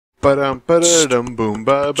Ba-dum ba-da-dum boom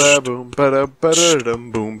ba ba boom ba-da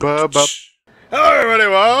ba-da-dum boom ba ba. Hello everybody,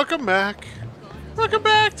 welcome back. Welcome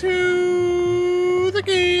back to the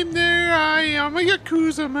game there. I am a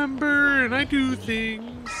Yakuza member and I do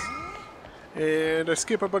things. And I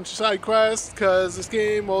skip a bunch of side quests because this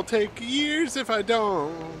game will take years if I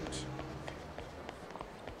don't.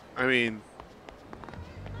 I mean,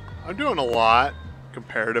 I'm doing a lot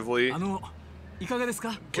comparatively.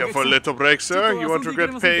 Care for a little break, sir? You won't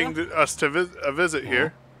regret paying us a visit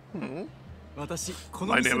here. My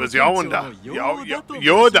name is Yoda.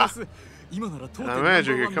 Yoda. And I'm a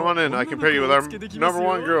manager here. Come on in. I can pair you with our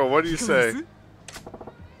 #1 girl. What do you say?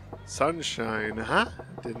 Sunshine, huh?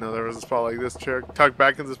 Didn't know there was a spot like this tucked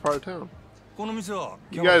back in this part of town.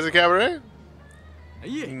 You guys a cabaret?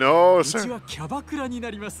 No, sir.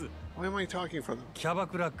 Why am I talking for them?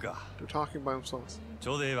 They're talking by themselves.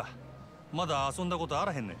 I'm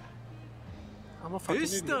a fucking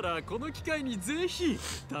idiot.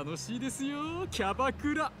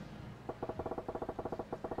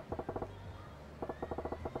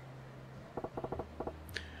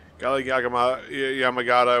 Golly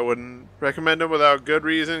Yamagata, I wouldn't recommend him without good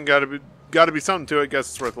reason. Gotta be something to it.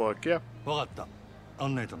 Guess it's worth a look. Yeah.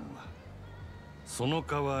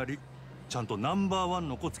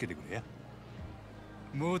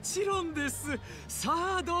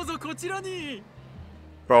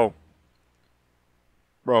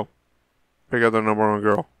 Bro, pick up the #1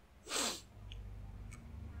 girl.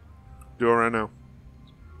 Do it right now.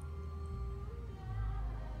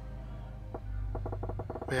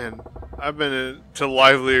 Man, I've been to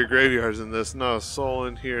livelier graveyards than this. Not a soul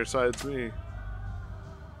in here besides me.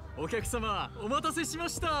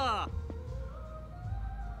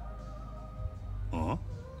 Huh?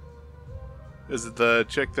 Is it the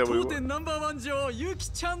chick that we want?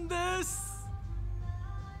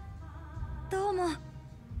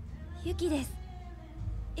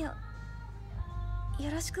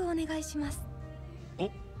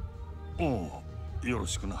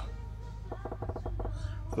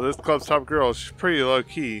 So this club's top girl, she's pretty low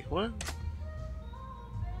key. What?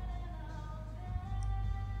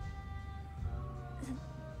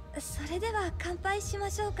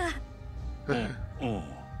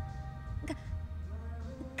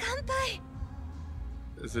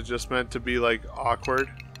 Is it just meant to be like awkward?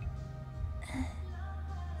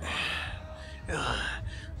 Is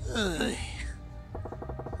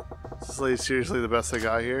this lady seriously the best I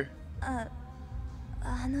got here? Oh,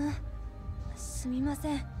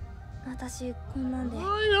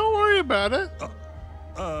 don't worry about it.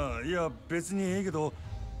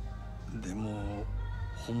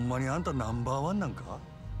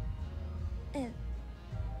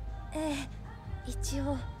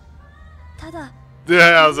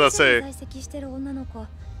 Yeah, I was about to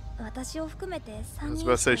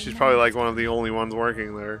say. She's probably like one of the only ones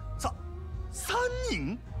working there.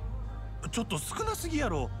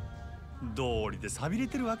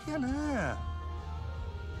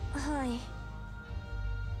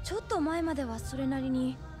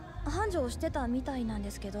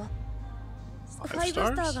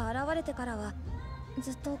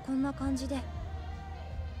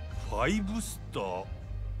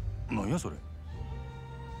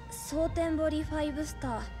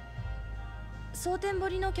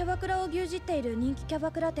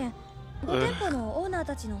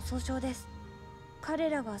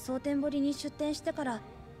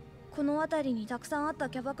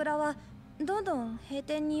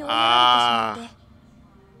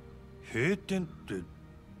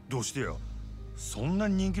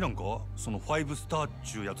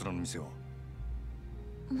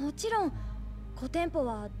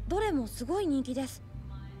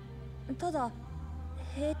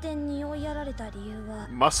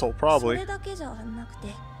 Muscle, probably. Yeah.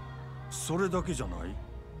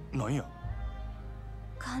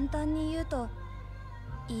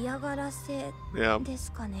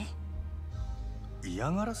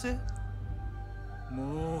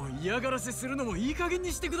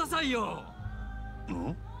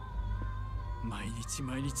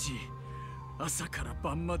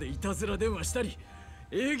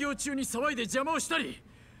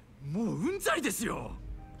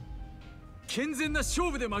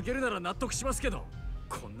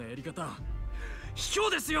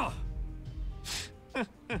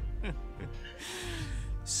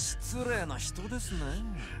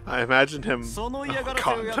 I imagine him. Oh,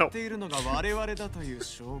 God, no.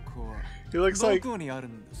 He looks like.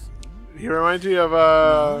 He reminds me of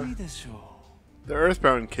the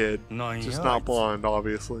Earthbound kid. Just not blonde,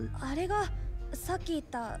 obviously. さっき言っ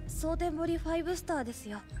た蒼天堀5スターです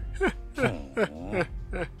よ。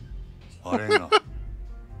あれが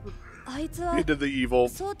あいつは He did the evil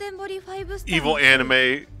蒼天堀5スターの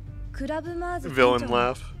anime クラブマーズ villain 店長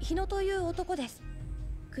の laugh. 日野という男です。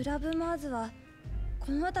クラブマーズは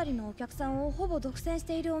この辺りのお客さんをほぼ独占し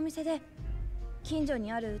ているお店で、近所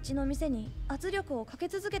にあるうちの店に圧力をかけ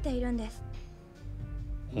続けているんです。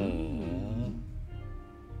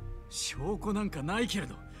証拠なんかないけれ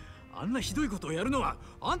ど、あんなひどいことをやるのは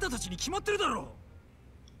あんたたちに決まってるだろ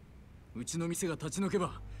う。うちの店が立ち退け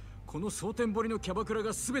ば、この蒼天堀のキャバクラ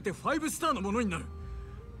が全て5スターのものになる。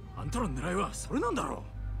あんたの狙いはそれなんだろ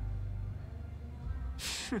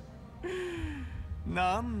う。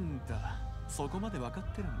なんだ、そこまで分か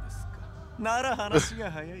ってるんですか。なら話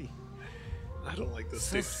が早い。I don't like this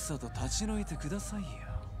さっ dude. さと立ち退いてくださいよ。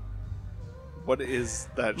What is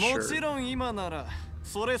that もち shirt? ろん今なら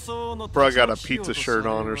それ相応の Bro, I got a 立ち退き pizza 費用と shirt それ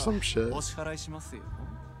on は or some shit. お支払いしますよ。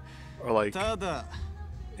 Or like ただ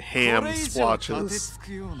ham これ以上立て splotches. つ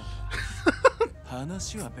くようなら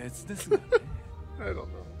話は別ですがね。I don't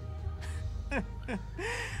know.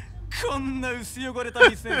 こんな薄汚れた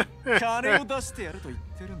店に金を出してやると言っ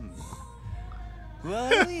てるんだ。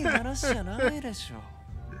悪い話じゃないでしょ。う。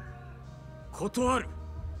断る。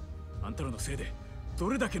あんたらのせいでど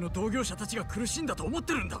れだけの同業者たちが苦しんだと思っ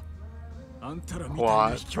てるんだ。あんたらみたい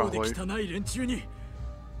な卑怯で汚い連中に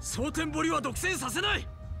蒼天堀は独占させない。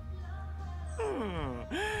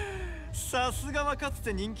さすがはかつ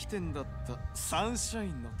て人気店だったサンシャイ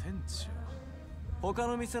ンの店長。他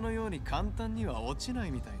の店のように簡単には落ちな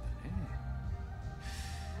いみたいだね。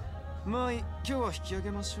まあ今日は引き上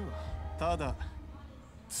げましょう。ただ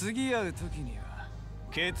次会う時には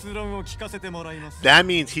結論を聞かせてもらいます。 That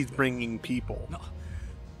means he's bringing people.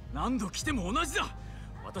 何度来ても同じだ。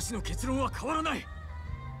私の結論は変わらない。は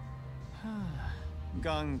あ、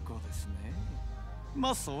頑固ですね。ま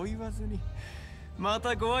あそう言わずにま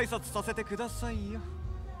たご挨拶させてくださいよ。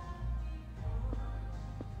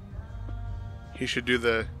He should do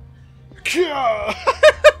the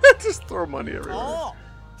just throw money everywhere. あ、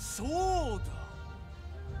そう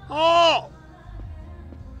だ。Oh!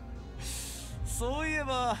 そういえ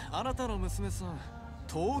ばあなたの娘さん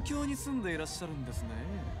東京に住んでいらっしゃるんですね。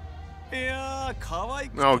いやー可愛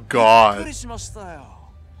くて Oh びっ God. くりしましたよ。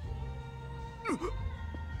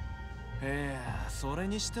それ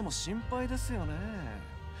にしても心配ですよね。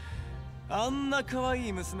あんな可愛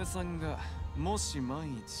い娘さんがもし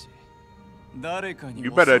万一誰かに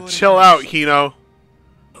You better chill out, Hino.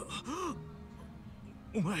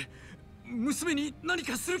 お前、娘に何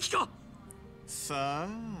かする気か。さあ、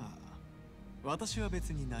私は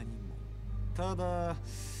別に何も。ただ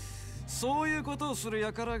そういうことをする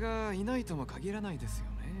輩がいないとも限らないですよ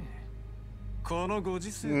ね。このご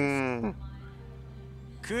時世です。Mm.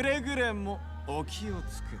 くれぐれもお気を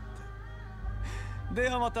つけて。で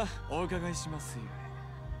はまたお伺いしますよ。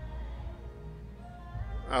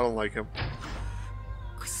I don't like him.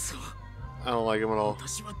 くそ。 I don't like him at all.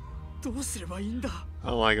 私はどうすればいいんだ。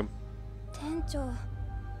 I don't like him. 店長、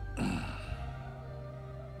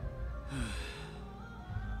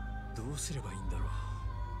どうすればいいんだろう。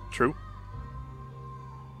 True.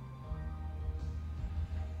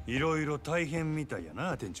 いろいろ大変みたいや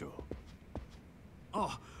な、店長。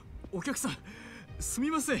あ、お客さん、すみ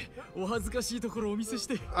ません。お恥ずかしいところをお見せし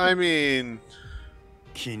て。I mean,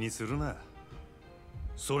 気にするな。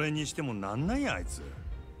それにしてもなんなんやあいつ。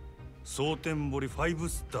蒼天堀5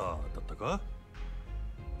スターだったか。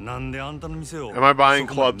なんであんたの店を am I buying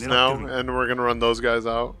そこま clubs で now 狙ってるの and we're gonna run those guys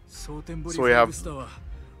out? 蒼天堀 So we have- 5スターは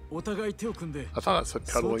お互い手を組んで I thought that said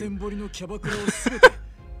蒼 cuddling. 天堀のキャバクラをすべて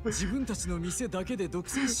自分たちの店だけで独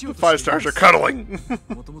占しようと Five してい stars ま are す。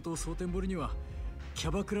 cuddling. もともと蒼天堀にはキ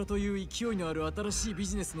ャバクラという勢いのある新しいビ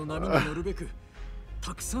ジネスの波に乗るべく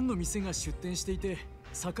たくさんの店が出店していて栄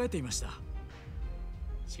えていました。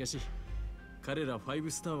しかし彼ら5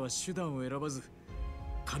スターは手段を選ばず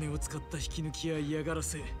金を使った引き抜きや嫌がら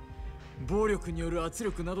せ、暴力による圧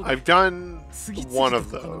力などで I've done 次 one 々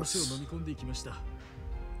of と他の店を those. 飲み込んでいきました。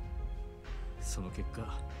その結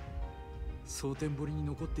果、蒼天堀に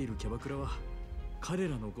残っているキャバクラは彼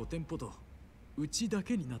らの5店舗とうちだ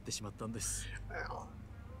けになってしまったんです。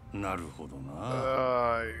なるほど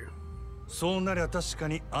な。 そうなりゃ確か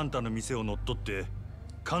にあんたの店を乗っ取って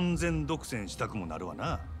完全独占したくもなるわ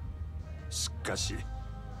な。しかし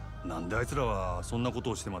なんであいつらはそんなこ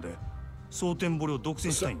とをしてまで蒼天堀を独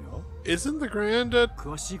占したいんや。 Isn't the Grand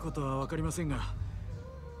詳しいことは分かりませんが、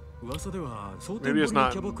噂では蒼天 Maybe 堀 it's の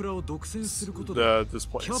not キャバクラを独占することで this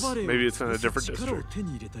キ place? ャバレー Maybe を it's in a 潰 different す力を district. 手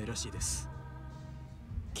に入れたいらしいです。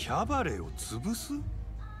キャバレーを潰す。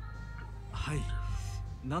はい。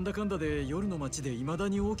なんだかんだで夜の街で未だ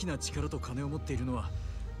に大きな力と金を持っているのは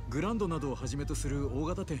グランドなどをはじめとする大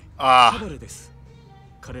型店キャバレーです。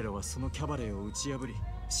彼らはそのキャバレーを打ち破り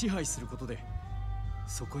支配することで、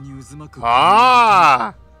そこに渦巻く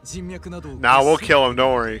Ah! 人脈などを Now we'll kill him,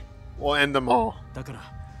 don't worry. We'll end them all. だから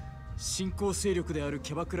新興勢力である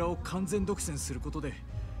キャバクラを完全独占することで、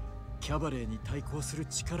キャバレーに対抗する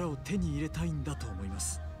力を手に入れたいんだと思いま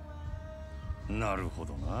す。なるほ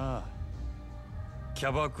どな。キ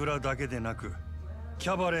ャバクラだけでなくキ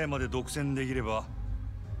ャバレーまで独占できれば、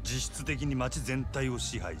実質的に街全体を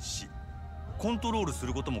支配しコントロールす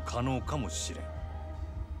ることも可能かもしれん。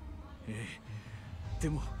で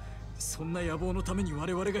もそんな野望のために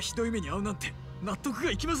我々がひどい目に遭うなんて納得が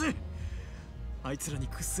いきません。あいつらに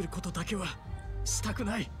屈することだけはしたく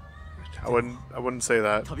ない。I wouldn't say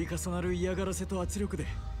that. 度重なる嫌がらせと圧力で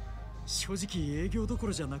正直営業どこ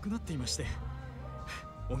ろじゃなくなっていまして、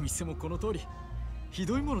お店もこの通りひ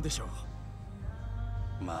どいものでしょ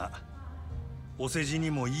う。まあお世辞に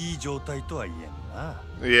もいい状態とは言えんな。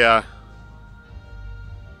Yeah.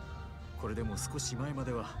 これでも少し前ま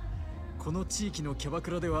ではこの地域のキャバ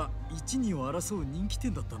クラでは一二を争う人気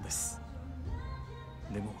店だったんです。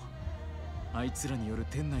でもあいつらによる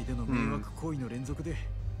店内での迷惑行為の連続で、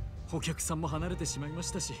お客さんも離れてしまいま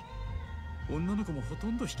したし、女の子もほと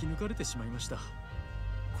んど引き抜かれてしまいました。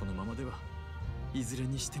このままではいずれ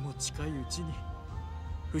にしても近いうちに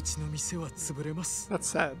うちの店は潰れます。 That's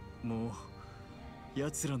sad. もう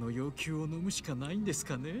奴らの要求を飲むしかないんです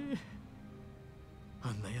かね。あ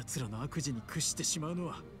んな奴らの悪事に屈してしまうの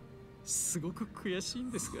はすごく悔しい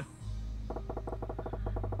んですが。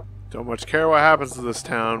 Don't much care what happens to this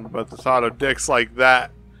town, but the thought of dicks like that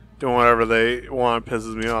doing whatever they want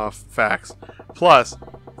pisses me off. Facts. Plus,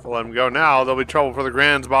 if I let them go now, there'll be trouble for the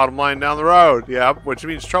Grand's bottom line down the road. Yep, which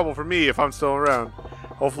means trouble for me if I'm still around.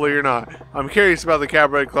 Hopefully you're not. I'm curious about the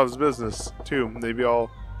Cabaret Club's business, too. Maybe I'll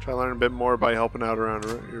try to learn a bit more by helping out around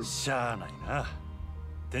here. しゃあないな。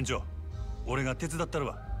店長、俺が手伝ったる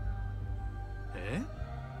わ。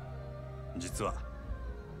実は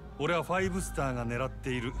俺はファイブスターが狙っ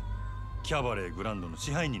ているキャバレーグランドの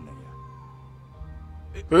支配人なんや。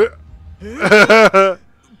グ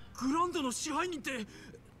ランドの支配人って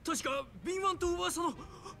確か敏腕と噂の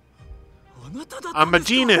あなただったんで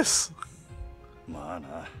すか。 I'm a genius. まあ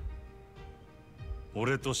な、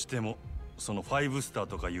俺としてもそのファイブスター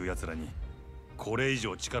とかいうやつらにこれ以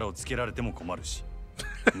上力をつけられても困るし、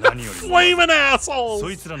何よりも Flaming assholes.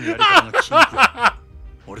 そいつらのやり方が気に食わ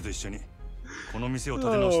ん。俺と一緒にこの店を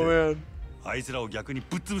立て直して、 man. あいつらを逆に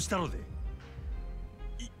ぶっ潰したので。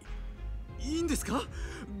いいんですか。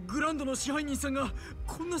グランドの支配人さんが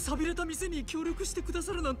こんな寂れた店に協力してくだ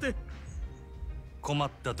さるなんて。困っ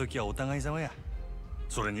た時はお互い様や。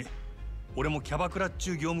それに俺もキャバクラっち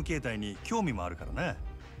ゅう業務形態に興味もあるからな。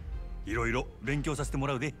いろいろ勉強させても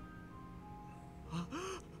らうで。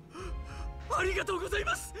ありがとうござい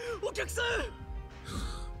ます、お客さん。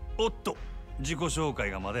おっと、自己紹介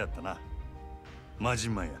がまだやったな。マジ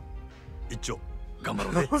ンマンや。一丁頑張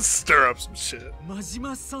ろうね。Stir up some shit. 真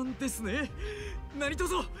島さんですね。何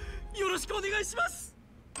卒よろしくお願いします。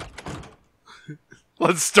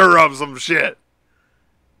 Let's stir up some shit.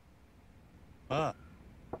 ああ、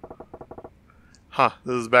 Huh,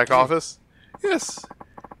 this is back office? Yes.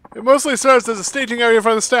 It mostly serves as a staging area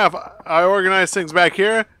for the staff. I organize things back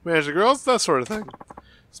here, manage the girls, that sort of thing.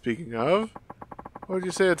 Speaking of, what would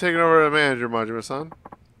you say to taking over as manager, Majima-san?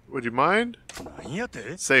 Would you mind? 何や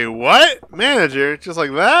て？ Say what? Manager? Just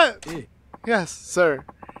like that? Eh. Yes, sir.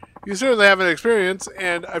 You certainly have an experience,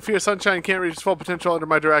 and I fear Sunshine can't reach its full potential under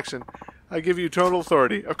my direction. I give you total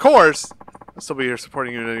authority. Of course! I'll still be here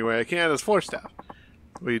supporting you in any way I can as floor staff.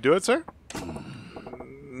 Will you do it, sir?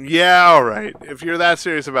 Yeah, alright. If you're that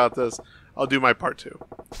serious about this, I'll do my part too.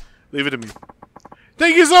 Leave it to me.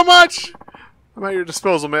 Thank you so much! I'm at your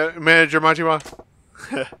disposal, Manager Majima.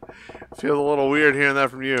 Feels a little weird hearing that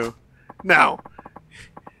from you. Now,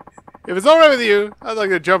 if it's alright with you, I'd like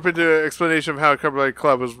to jump into an explanation of how Cabaret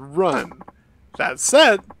Club is run. That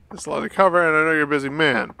said, there's a lot to cover, and I know you're a busy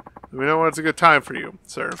man. Let me know when it's a good time for you,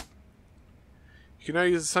 sir. You can now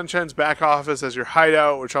use the Sunshine's back office as your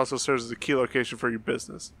hideout, which also serves as a key location for your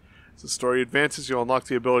business. As the story advances, you'll unlock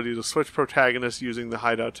the ability to switch protagonists using the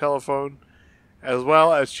hideout telephone, as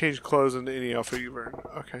well as change clothes into any outfit you've earned.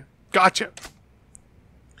 Okay. Gotcha!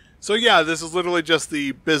 So yeah, this is literally just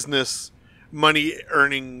the business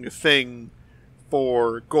money-earning thing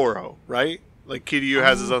for Goro, right? Like, Kiryu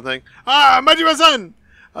has his own thing. Ah, Majima-san!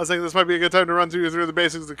 I was thinking this might be a good time to run through the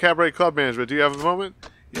basics of Cabaret Club management. Do you have a moment?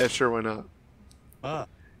 Yeah, sure, why not? Ah.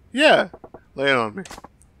 Yeah, lay it on me.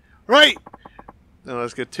 Right! Now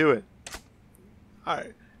let's get to it.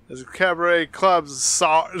 Alright, as a Cabaret Club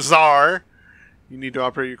czar, You need to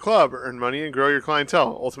operate your club, earn money, and grow your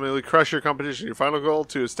clientele. Ultimately, crush your competition. Your final goal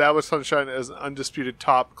to establish Sunshine as an undisputed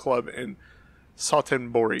top club in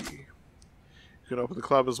Sotenbori. You can open the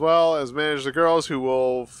club as well as manage the girls, who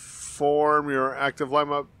will form your active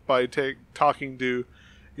lineup by talking to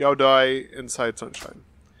Yaodai inside Sunshine.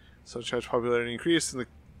 Sunshine's popularity increased, and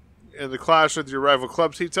the clash with your rival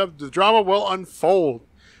clubs heats up. The drama will unfold.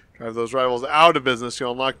 Drive those rivals out of business.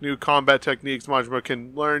 You'll unlock new combat techniques Majima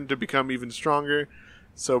can learn to become even stronger.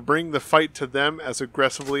 So bring the fight to them as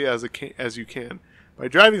aggressively as you can. By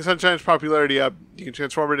driving Sunshine's popularity up, you can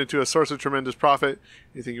transform it into a source of tremendous profit.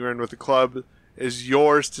 Anything you earn with the club is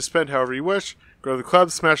yours to spend however you wish. Grow the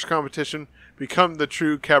club, smash the competition, become the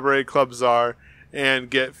true cabaret club czar,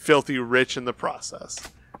 and get filthy rich in the process.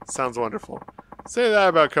 Sounds wonderful. Say that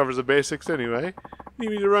about covers the basics anyway.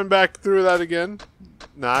 Need me to run back through that again?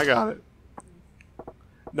 Nah, I got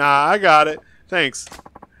it. Thanks.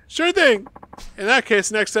 Sure thing. In that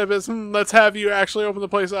case, next step is, let's have you actually open the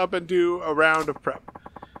place up and do a round of prep.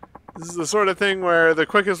 This is the sort of thing where the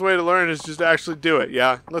quickest way to learn is just to actually do it,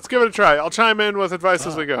 yeah? Let's give it a try. I'll chime in with advice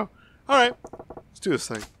as we go. Alright, let's do this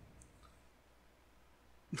thing.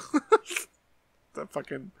 That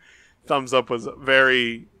fucking thumbs up was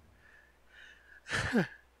very...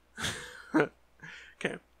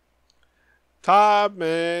 Okay. Top,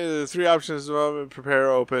 man, the 3 options: development, prepare,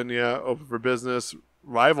 open, yeah, open for business,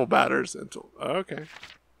 rival batters, until okay.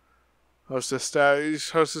 Hostess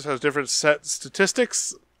has different set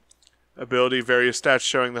statistics, ability, various stats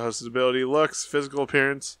showing the hostess ability, looks, physical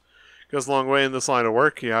appearance. Goes a long way in this line of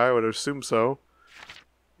work. Yeah, I would assume so.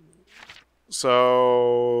 So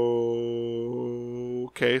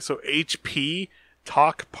okay, so HP,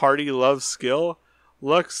 talk, party, love, skill.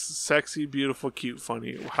 Looks, sexy, beautiful, cute,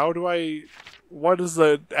 funny. How do I... What does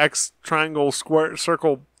the X triangle square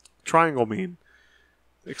circle triangle mean?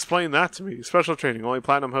 Explain that to me. Special training. Only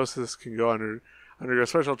platinum hostess can go undergo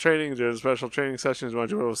special training. During special training sessions, you want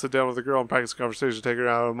to sit down with a girl and practice a conversation, take her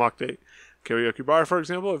out on a mock date. Karaoke bar, for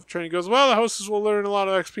example. If training goes well, the hostess will learn a lot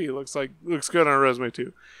of XP. Looks good on her resume too.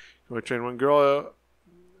 You want to train one girl...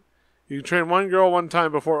 You can train one girl one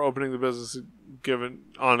time before opening the business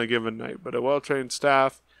on a given night, but a well-trained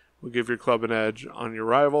staff will give your club an edge on your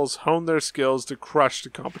rivals, hone their skills to crush the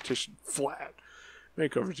competition flat.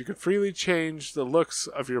 Makeovers. You can freely change the looks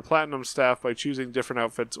of your platinum staff by choosing different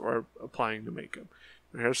outfits or applying the makeup.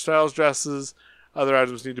 Your hairstyles, dresses, other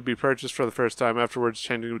items need to be purchased for the first time. Afterwards,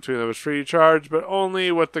 changing between them is free of charge, but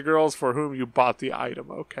only with the girls for whom you bought the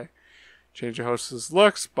item. Okay. Change your hostess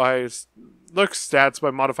looks stats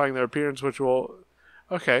by modifying their appearance, which will...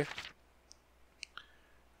 Okay.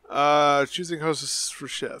 Choosing hostess for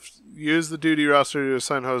shift. Use the duty roster to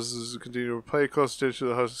assign hostesses to continue to pay close attention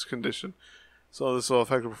to the hostess condition. So this will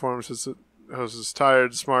affect the performance since the hostess is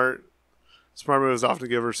tired. Smart moves often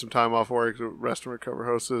give her some time off work to rest and recover.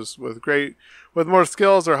 Hostess with more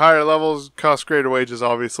skills or higher levels cost greater wages,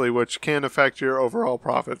 obviously, which can affect your overall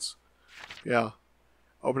profits. Yeah.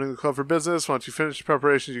 Opening the club for business. Once you finish your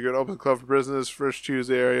preparations, you can open the club for business. First, choose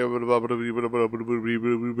the area.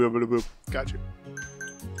 Got you.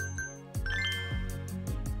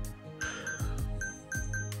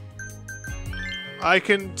 I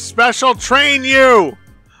can special train you!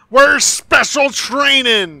 We're special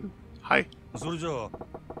training! Hi.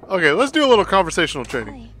 Okay, let's do a little conversational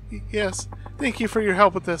training. Yes. Thank you for your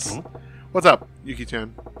help with this. What's up,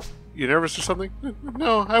 Yuki-chan? You nervous or something?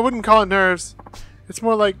 No, I wouldn't call it nerves. It's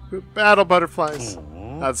more like battle butterflies.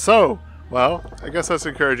 That's so. Well, I guess that's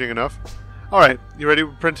encouraging enough. Alright, you ready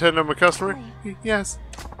to pretend I'm a customer? Yes.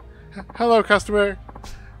 Hello, customer.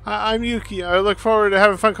 I'm Yuki. I look forward to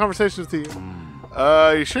having fun conversations with you.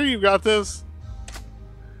 You sure you got this?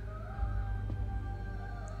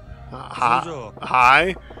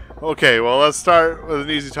 Hi. Okay, well, let's start with an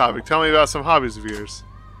easy topic. Tell me about some hobbies of yours.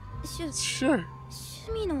 Sure.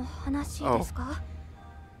 Oh.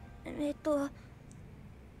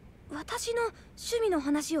 私の趣味の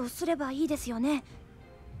話をすればいいですよね。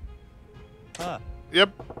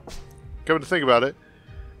Yep. Come to think about it,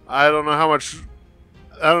 I don't know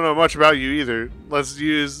much about you either. Let's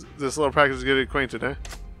use this little practice to get acquainted, eh?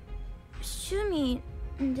 趣味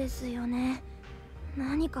ですよね。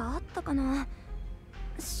何かあったかな。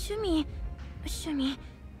趣味。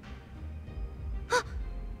あ。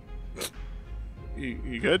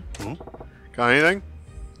You good? Got anything?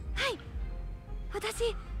 はい。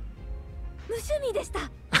私。無趣味でした。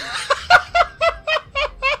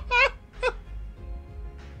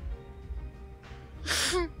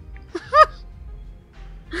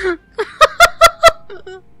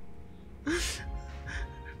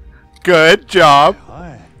Good job.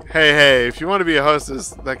 Hey, if you want to be a hostess,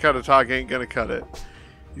 that kind of talk ain't gonna cut it.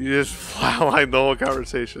 You just flatline the whole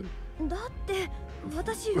conversation. だって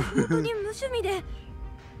私本当に無趣味で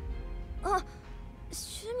趣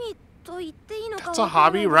味と言っていいのか It's a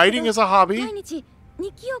hobby. Writing is a hobby. 毎日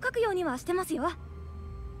日記を書くようにはしてますよ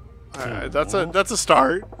Alright, that's a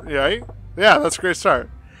start, right? Yeah, that's a great start.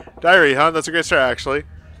 Diary, huh? That's a great start, actually.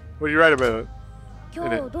 What do you write about it? 今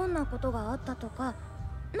日どんなことがあったとか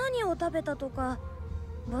何を食べたとか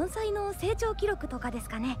盆栽の成長記録とかです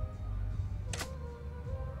かね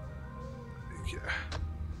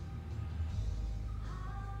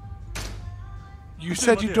You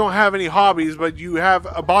said you don't have any hobbies, but you have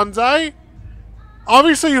a bonsai?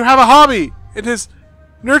 Obviously you have a hobby. It is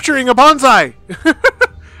nurturing a bonsai.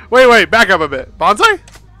 Wait, back up a bit. Bonsai?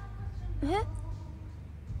 え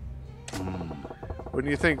Wouldn't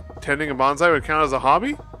you think tending a bonsai would count as a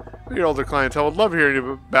hobby? Your older clientele would love hearing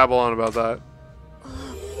you babble on about that.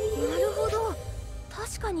 なるほど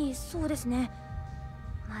確かにそうですね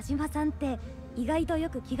真島さんって意外とよ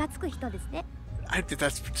く気がつく人ですね I think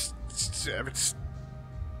that's...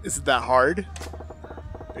 Is it that hard?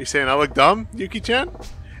 Are you saying I look dumb, Yuki-chan?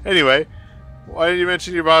 Anyway, why did you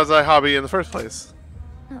mention your bonsai hobby in the first place?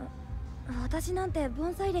 私なんて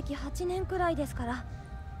盆栽歴8年くらいですから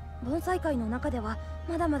盆栽界の中では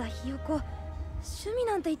まだまだひよこ趣味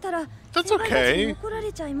なんて言ったら That's 先輩たちに okay. 怒ら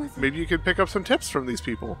れちゃいます Maybe you could pick up some tips from these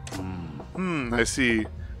people. I see.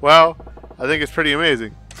 Well, I think it's pretty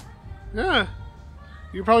amazing. Yeah.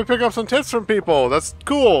 You can probably pick up some tips from people. That's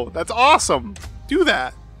cool. That's awesome. Do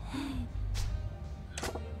that.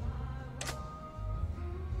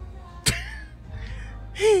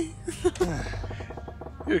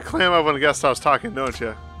 You clam up when the guest starts talking, don't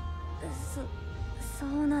you? そ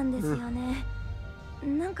うなんですよね、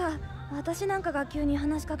なんか私なんかが急に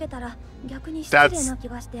話しかけたら逆に失礼な気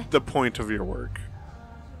がして The point of your work.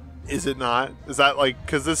 Is it not? Is that like,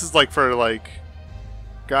 because this is like for like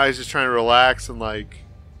guys just trying to relax and like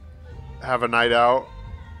have a night out,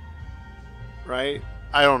 right?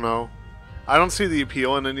 I don't know. I don't see the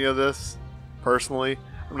appeal in any of this personally.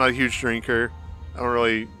 I'm not a huge drinker. I don't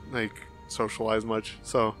really like socialize much,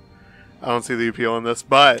 so I don't see the appeal in this.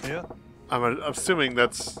 But Yeah. I'm assuming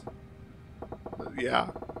that's,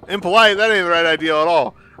 yeah, impolite. That ain't the right idea at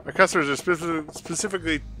all. Our customers are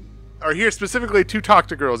specifically here specifically to talk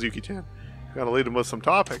to girls, Yuki-chan. Gotta lead them with some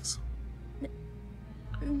topics.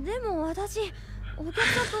 でも私お客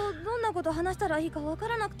さんとどんなこと話したらいいかわか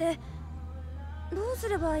らなくてどうす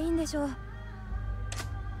ればいいんでしょう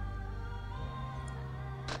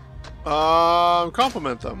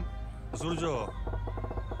Compliment them. それじゃあ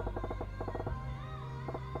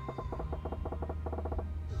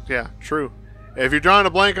Yeah, true. If you're drawing a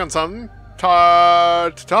blank on something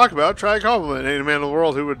to talk about, try a compliment. Ain't a man in the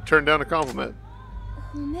world who would turn down a compliment.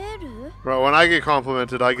 褒める Bro, when I get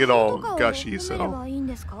complimented, I get all とかを gushy, 褒めれば so いいん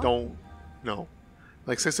ですか don't, no.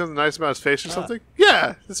 Like, say something nice about his face or something?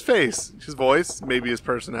 Yeah, his face, his voice, maybe his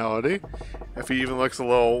personality. If he even looks a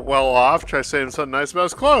little well off, try saying something nice about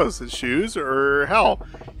his clothes, his shoes, or hell,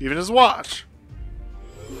 even his watch.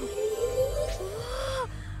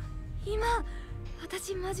 今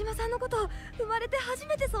私真島さんのこと生まれて初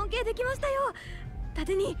めて尊敬できましたよ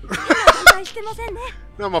縦に変な反対してませんね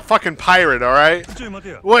I'm a fucking pirate, alright? ちょい待て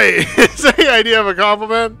よ Wait, is that your idea of a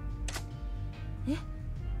compliment? え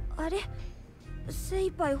あれ精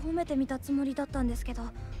一杯褒めてみたつもりだったんですけど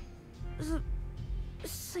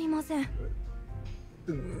すいません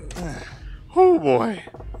Oh boy.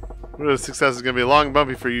 What a success is going to be long and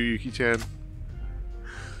bumpy for you, Yuki-chan.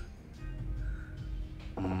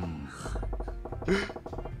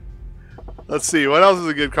 Let's see, what else is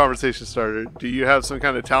a good conversation starter? Do you have some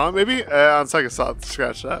kind of talent, maybe? On second thought,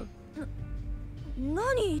 scratch that.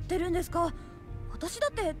 何言ってるんですか私だ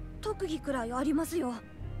って特技くらいありますよ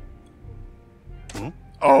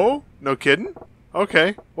Oh? No kidding?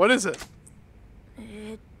 Okay, what is it?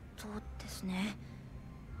 ですね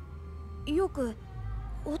よく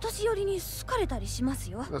お年寄りに好かれたりしま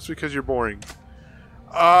すよ That's because you're boring.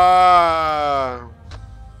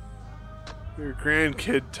 You're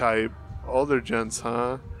grandkid type. Older gents,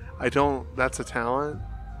 huh? That's a talent?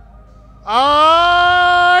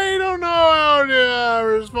 I don't know how to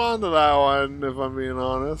respond to that one, if I'm being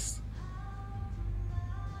honest.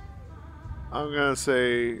 I'm gonna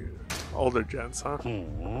say older gents, huh?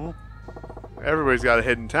 Everybody's got a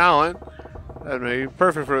hidden talent. That may be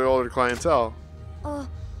perfect for the older clientele. あ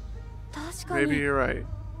確か Maybe に you're right.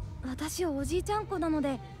 私おじいちゃん子なの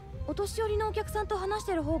でお年寄りのお客さんと話し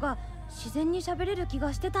てる方が自然に喋れる気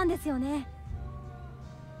がしてたんですよね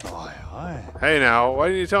Hey now, why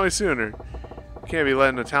didn't you tell me sooner? You can't be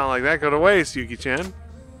letting a talent like that go to waste, Yuki-chan.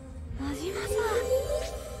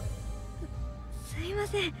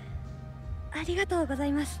 せん。ありがとうござ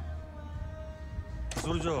います。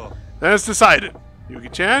それじゃあ Then it's decided.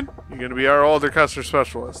 Yuki-chan, you're going to be our older customer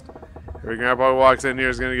specialist. Every grandpa who walks in here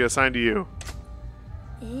is going to get assigned to you.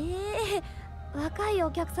 若い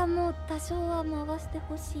お客さんも多少は回して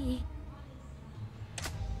ほしい。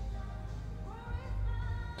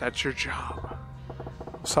That's your job.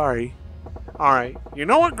 Sorry. Alright, you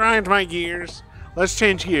know what grinds my gears? Let's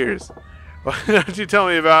change gears. Why don't you tell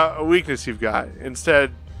me about a weakness you've got?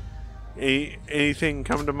 Instead, anything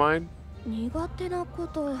come to mind? 苦手なこ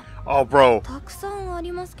と Oh, bro. たくさんあ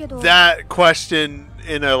りますけど。 That question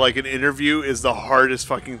in a like an interview is the hardest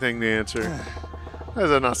fucking thing to answer.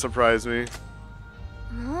 Does that not surprise me?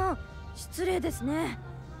 もう失礼ですね。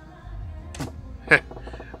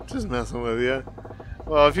 Just messing with you.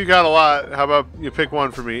 Well, if you got a lot, how about you pick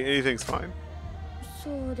one for me? Anything's fine. そ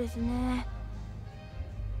うですね。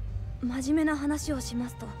真面目な話をしま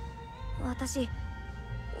すと、私、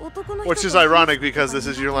男の人と Which is ironic because this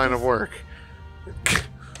is your line of work.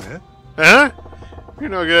 Huh? You're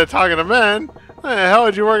no good at talking to men. How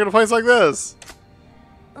would you work in a place like this?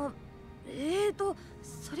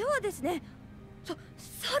 それはですね。そ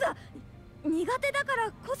うだ、苦手だか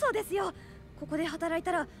らこそですよ。ここで働い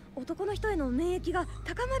たら男の人への免疫が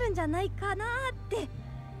高まるんじゃないかなって。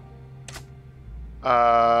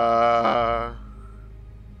I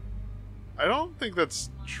don't think that's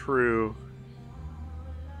true.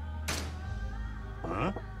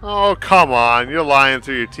 Huh? Oh, come on. You're lying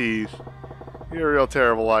through your teeth. You're a real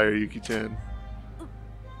terrible liar, Yuki-chan.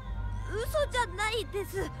 嘘じゃないで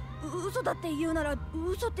す。嘘だって言うなら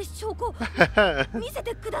嘘って証拠見せ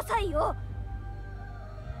てくださいよ。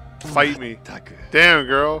 Fight me. Damn,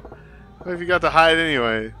 girl. What have you got to hide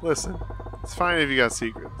anyway? Listen, it's fine if you got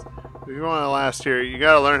secrets. If you want to last here, you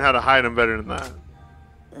gotta learn how to hide them better than that.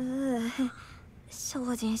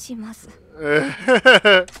 精進します。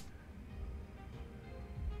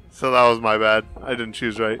 So that was my bad. I didn't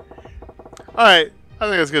choose right. Alright, I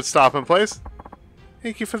think that's a good stopping place.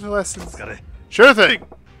 Thank you for the lessons. Got it. Sure thing.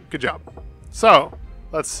 Good job. So,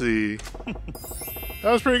 let's see.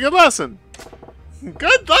 That was a pretty good lesson.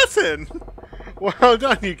 Good lesson! Well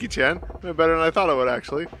done, Yuki-chan. Went better than I thought it would,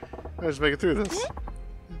 actually. I just make it through this.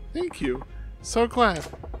 Thank you. So glad.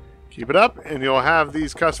 Keep it up, and you'll have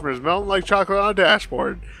these customers melting like chocolate on a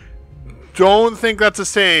dashboard. Don't think that's a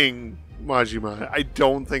saying, Majima. I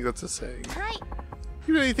don't think that's a saying.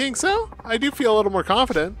 You really think so? I do feel a little more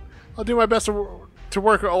confident. I'll do my best to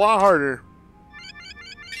work a lot harder.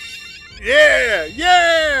 Yeah!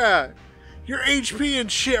 Yeah! Your HP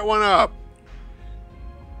and shit went up.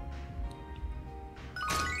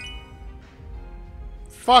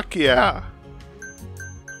 Fuck yeah.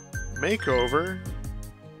 Makeover.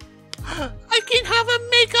 I can have a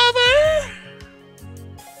makeover!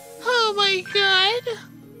 Oh my god.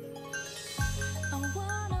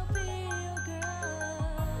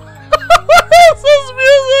 This is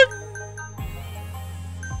music!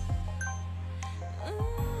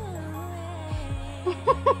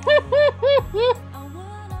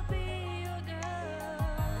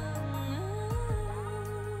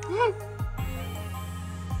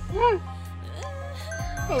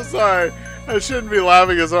 I'm sorry. I shouldn't be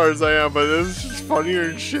laughing as hard as I am, but this is just funnier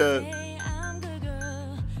than shit.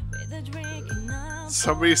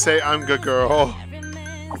 Somebody say I'm good girl.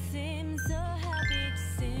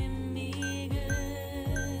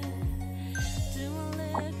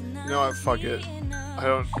 You know what? Fuck it.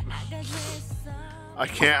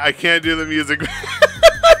 I can't do the music.